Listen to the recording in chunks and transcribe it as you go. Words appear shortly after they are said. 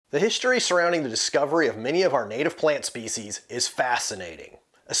The history surrounding the discovery of many of our native plant species is fascinating,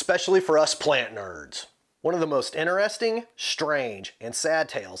 especially for us plant nerds. One of the most interesting, strange, and sad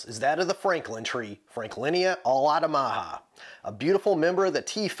tales is that of the Franklin tree, Franklinia alatamaha, a beautiful member of the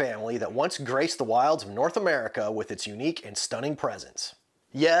tea family that once graced the wilds of North America with its unique and stunning presence.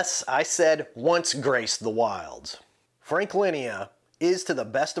 Yes, I said once graced the wilds. Franklinia is, to the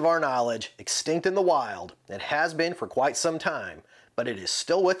best of our knowledge, extinct in the wild and has been for quite some time, but it is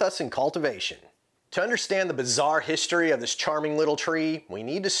still with us in cultivation. To understand the bizarre history of this charming little tree, we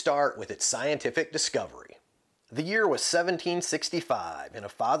need to start with its scientific discovery. The year was 1765, and a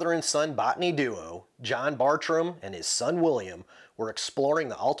father and son botany duo, John Bartram and his son William, were exploring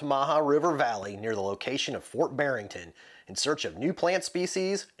the Altamaha River Valley near the location of Fort Barrington in search of new plant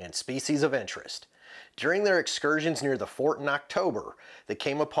species and species of interest. During their excursions near the fort in October, they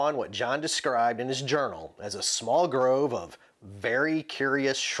came upon what John described in his journal as a small grove of very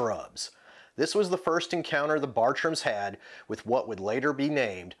curious shrubs. This was the first encounter the Bartrams had with what would later be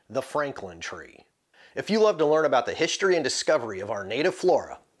named the Franklin tree. If you love to learn about the history and discovery of our native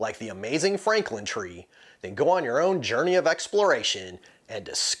flora, like the amazing Franklin tree, then go on your own journey of exploration and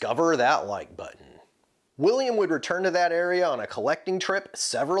discover that like button. William would return to that area on a collecting trip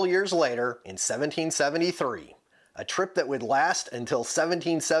several years later in 1773, a trip that would last until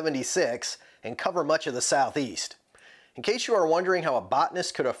 1776 and cover much of the Southeast. In case you are wondering how a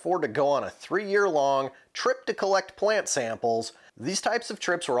botanist could afford to go on a 3-year-long trip to collect plant samples, these types of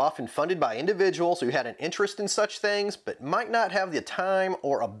trips were often funded by individuals who had an interest in such things but might not have the time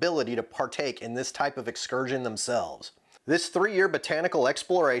or ability to partake in this type of excursion themselves. This 3-year botanical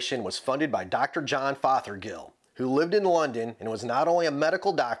exploration was funded by Dr. John Fothergill, who lived in London and was not only a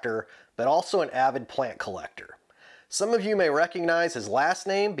medical doctor but also an avid plant collector. Some of you may recognize his last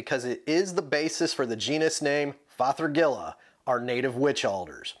name because it is the basis for the genus name Fothergilla, our native witch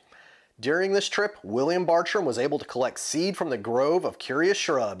alders. During this trip, William Bartram was able to collect seed from the grove of curious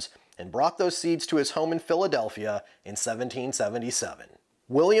shrubs and brought those seeds to his home in Philadelphia in 1777.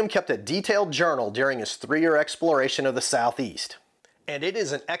 William kept a detailed journal during his 3-year exploration of the Southeast, and it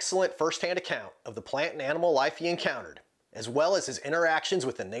is an excellent first-hand account of the plant and animal life he encountered, as well as his interactions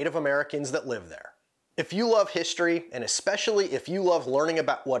with the Native Americans that lived there. If you love history, and especially if you love learning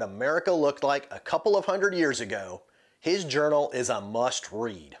about what America looked like a couple of hundred years ago, his journal is a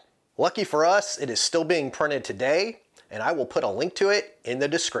must-read. Lucky for us, it is still being printed today, and I will put a link to it in the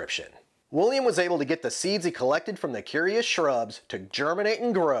description. William was able to get the seeds he collected from the curious shrubs to germinate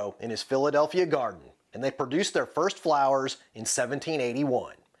and grow in his Philadelphia garden, and they produced their first flowers in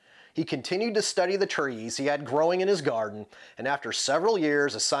 1781. He continued to study the trees he had growing in his garden, and after several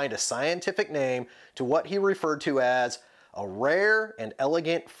years assigned a scientific name to what he referred to as a rare and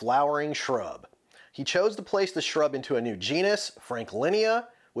elegant flowering shrub. He chose to place the shrub into a new genus, Franklinia,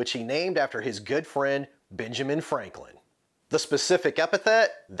 which he named after his good friend Benjamin Franklin. The specific epithet,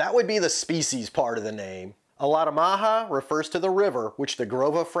 that would be the species part of the name. Alatamaha refers to the river which the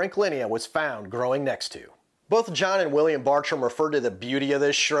grove of Franklinia was found growing next to. Both John and William Bartram refer to the beauty of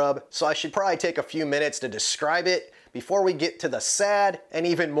this shrub, so I should probably take a few minutes to describe it before we get to the sad and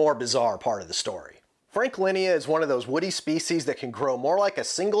even more bizarre part of the story. Franklinia is one of those woody species that can grow more like a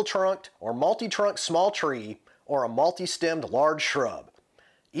single-trunked or multi-trunked small tree or a multi-stemmed large shrub.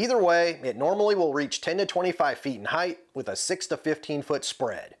 Either way, it normally will reach 10 to 25 feet in height with a 6 to 15 foot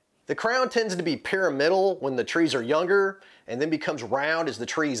spread. The crown tends to be pyramidal when the trees are younger and then becomes round as the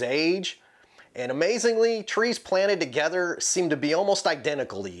trees age. And amazingly, trees planted together seem to be almost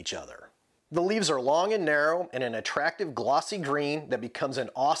identical to each other. The leaves are long and narrow and an attractive glossy green that becomes an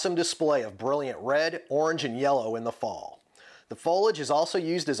awesome display of brilliant red, orange, and yellow in the fall. The foliage is also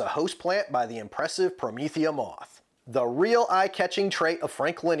used as a host plant by the impressive Promethea moth. The real eye-catching trait of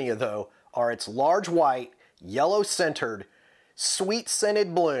Franklinia, though, are its large white, yellow-centered,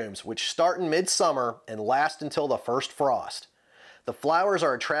 sweet-scented blooms which start in midsummer and last until the first frost. The flowers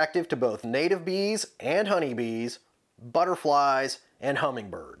are attractive to both native bees and honeybees, butterflies, and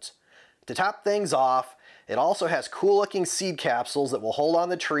hummingbirds. To top things off, it also has cool-looking seed capsules that will hold on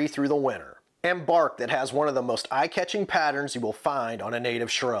the tree through the winter, and bark that has one of the most eye-catching patterns you will find on a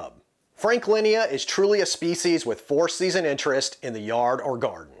native shrub. Franklinia is truly a species with four-season interest in the yard or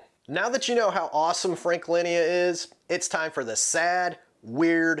garden. Now that you know how awesome Franklinia is, it's time for the sad,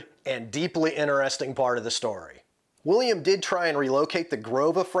 weird, and deeply interesting part of the story. William did try and relocate the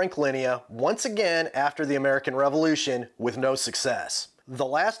grove of Franklinia once again after the American Revolution with no success. The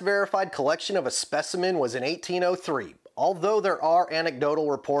last verified collection of a specimen was in 1803, although there are anecdotal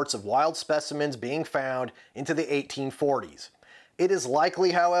reports of wild specimens being found into the 1840s. It is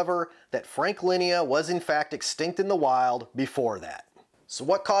likely, however, that Franklinia was in fact extinct in the wild before that. So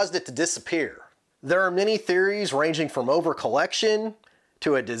what caused it to disappear? There are many theories ranging from overcollection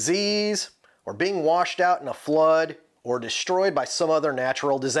to a disease or being washed out in a flood or destroyed by some other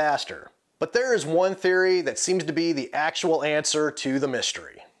natural disaster. But there is one theory that seems to be the actual answer to the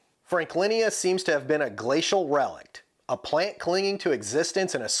mystery. Franklinia seems to have been a glacial relict, a plant clinging to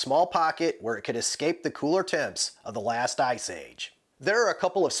existence in a small pocket where it could escape the cooler temps of the last ice age. There are a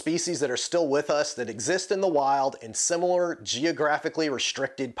couple of species that are still with us that exist in the wild in similar geographically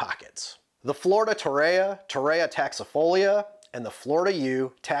restricted pockets. The Florida Torreya, Torreya taxifolia, and the Florida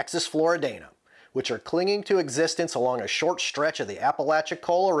yew, Taxus floridana, which are clinging to existence along a short stretch of the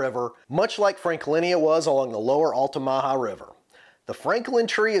Apalachicola River, much like Franklinia was along the lower Altamaha River. The Franklin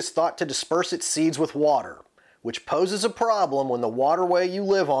tree is thought to disperse its seeds with water, which poses a problem when the waterway you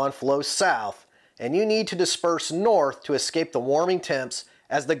live on flows south and you need to disperse north to escape the warming temps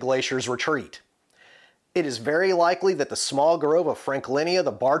as the glaciers retreat. It is very likely that the small grove of Franklinia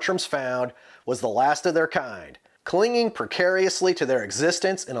the Bartrams found was the last of their kind, clinging precariously to their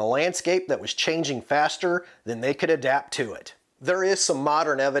existence in a landscape that was changing faster than they could adapt to it. There is some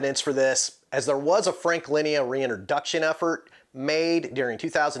modern evidence for this, as there was a Franklinia reintroduction effort made during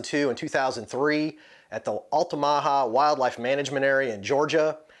 2002 and 2003 at the Altamaha Wildlife Management Area in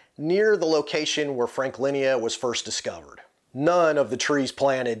Georgia, near the location where Franklinia was first discovered. None of the trees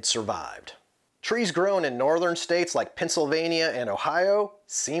planted survived. Trees grown in northern states like Pennsylvania and Ohio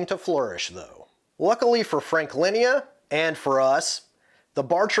seem to flourish though. Luckily for Franklinia, and for us, the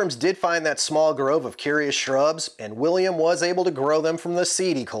Bartrams did find that small grove of curious shrubs, and William was able to grow them from the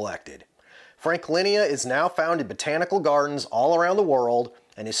seed he collected. Franklinia is now found in botanical gardens all around the world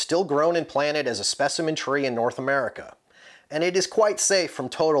and is still grown and planted as a specimen tree in North America. And it is quite safe from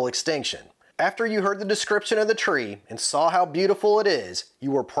total extinction. After you heard the description of the tree and saw how beautiful it is,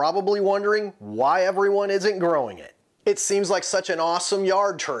 you were probably wondering why everyone isn't growing it. It seems like such an awesome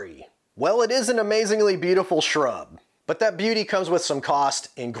yard tree. Well, it is an amazingly beautiful shrub, but that beauty comes with some cost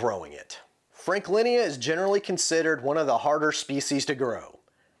in growing it. Franklinia is generally considered one of the harder species to grow.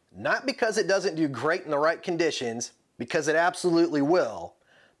 Not because it doesn't do great in the right conditions, because it absolutely will,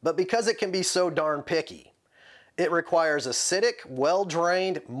 but because it can be so darn picky. It requires acidic,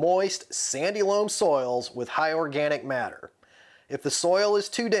 well-drained, moist, sandy loam soils with high organic matter. If the soil is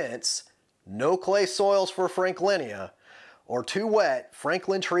too dense, no clay soils for Franklinia, or too wet,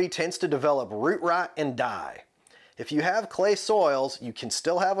 Franklin tree tends to develop root rot and die. If you have clay soils, you can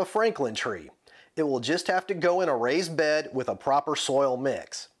still have a Franklin tree. It will just have to go in a raised bed with a proper soil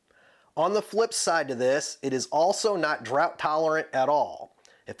mix. On the flip side to this, it is also not drought tolerant at all.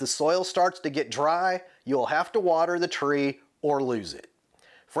 If the soil starts to get dry, you'll have to water the tree or lose it.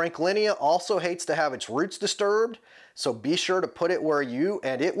 Franklinia also hates to have its roots disturbed, so be sure to put it where you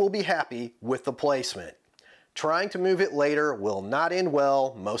and it will be happy with the placement. Trying to move it later will not end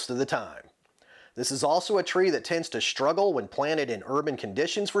well most of the time. This is also a tree that tends to struggle when planted in urban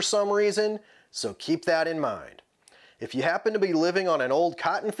conditions for some reason, so keep that in mind. If you happen to be living on an old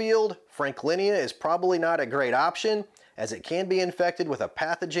cotton field, Franklinia is probably not a great option, as it can be infected with a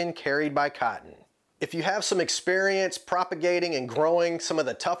pathogen carried by cotton. If you have some experience propagating and growing some of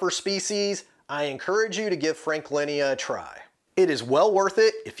the tougher species, I encourage you to give Franklinia a try. It is well worth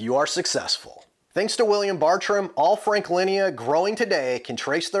it if you are successful. Thanks to William Bartram, all Franklinia growing today can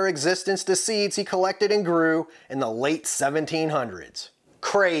trace their existence to seeds he collected and grew in the late 1700s.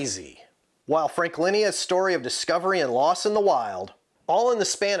 Crazy. While Franklinia's story of discovery and loss in the wild, all in the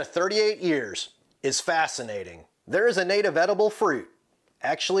span of 38 years, is fascinating. There is a native edible fruit,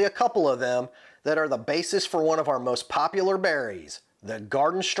 actually a couple of them, that are the basis for one of our most popular berries, the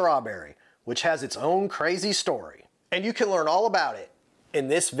garden strawberry, which has its own crazy story. And you can learn all about it in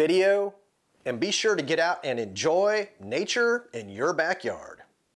this video, and be sure to get out and enjoy nature in your backyard.